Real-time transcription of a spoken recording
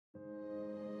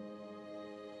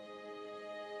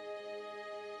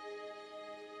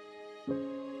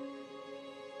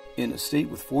In a state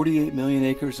with 48 million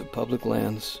acres of public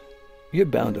lands, you're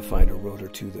bound to find a road or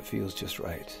two that feels just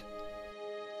right.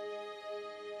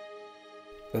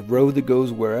 A road that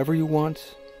goes wherever you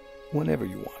want, whenever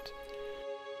you want.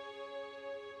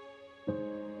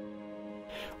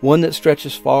 One that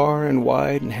stretches far and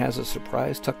wide and has a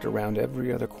surprise tucked around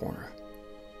every other corner.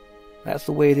 That's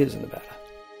the way it is in Nevada.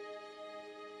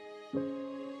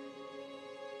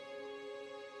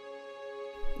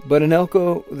 But in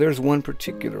Elko, there's one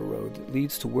particular road that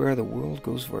leads to where the world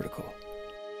goes vertical.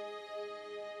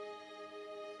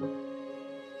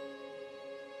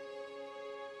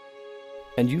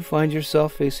 And you find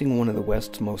yourself facing one of the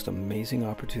West's most amazing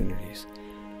opportunities.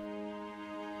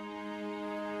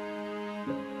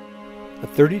 A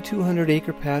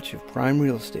 3,200-acre patch of prime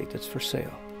real estate that's for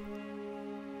sale.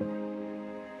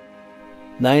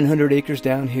 900 acres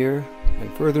down here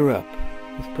and further up,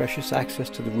 with precious access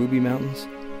to the Ruby Mountains,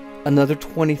 another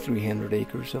 2,300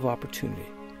 acres of opportunity.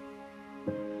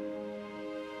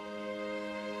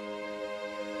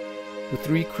 With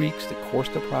 3 creeks that course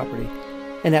the property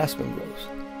and aspen groves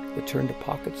that turn to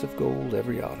pockets of gold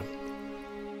every autumn.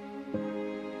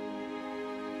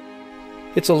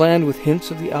 It's a land with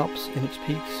hints of the Alps in its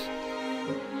peaks,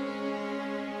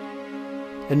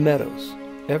 and meadows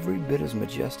every bit as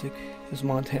majestic as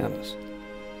Montana's.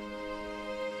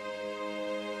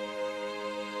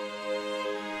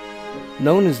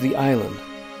 Known as the Island,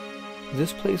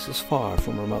 this place is far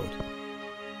from remote.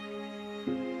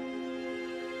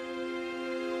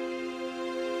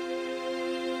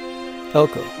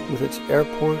 Elko, with its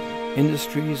airport,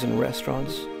 industries, and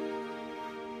restaurants,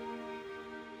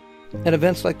 and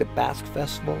events like the Basque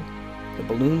Festival, the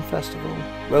Balloon Festival,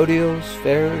 rodeos,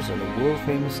 fairs, and the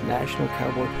world-famous National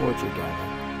Cowboy Poetry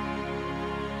Gathering,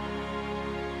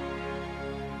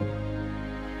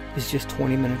 is just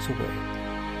 20 minutes away.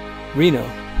 Reno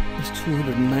is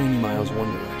 290 miles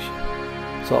one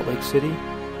direction. Salt Lake City,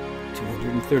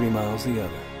 230 miles the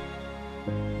other.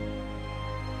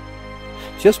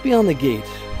 Just beyond the gate,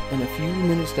 and a few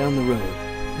minutes down the road,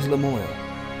 is Lamoille,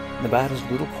 Nevada's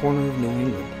little corner of New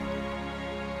England,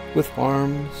 with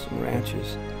farms and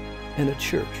ranches, and a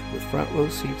church with front row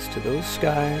seats to those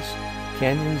skies,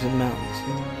 canyons, and mountains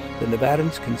that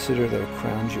Nevadans consider their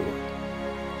crown jewel.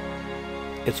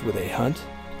 It's where they hunt,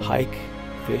 hike,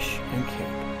 fish, and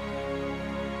camp.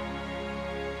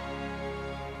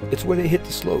 It's where they hit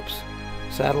the slopes,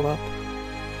 saddle up,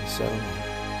 and settle on.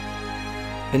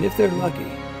 And if they're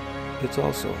lucky, it's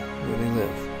also where they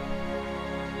live.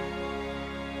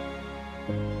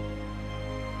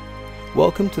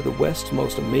 Welcome to the West's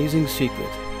most amazing secret,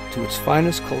 to its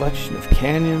finest collection of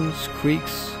canyons,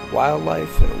 creeks,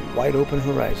 wildlife, and wide-open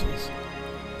horizons.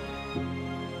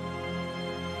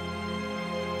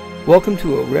 Welcome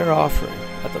to a rare offering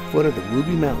at the foot of the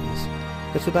Ruby Mountains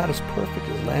that's about as perfect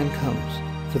as land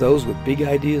comes for those with big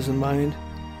ideas in mind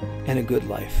and a good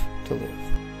life to live.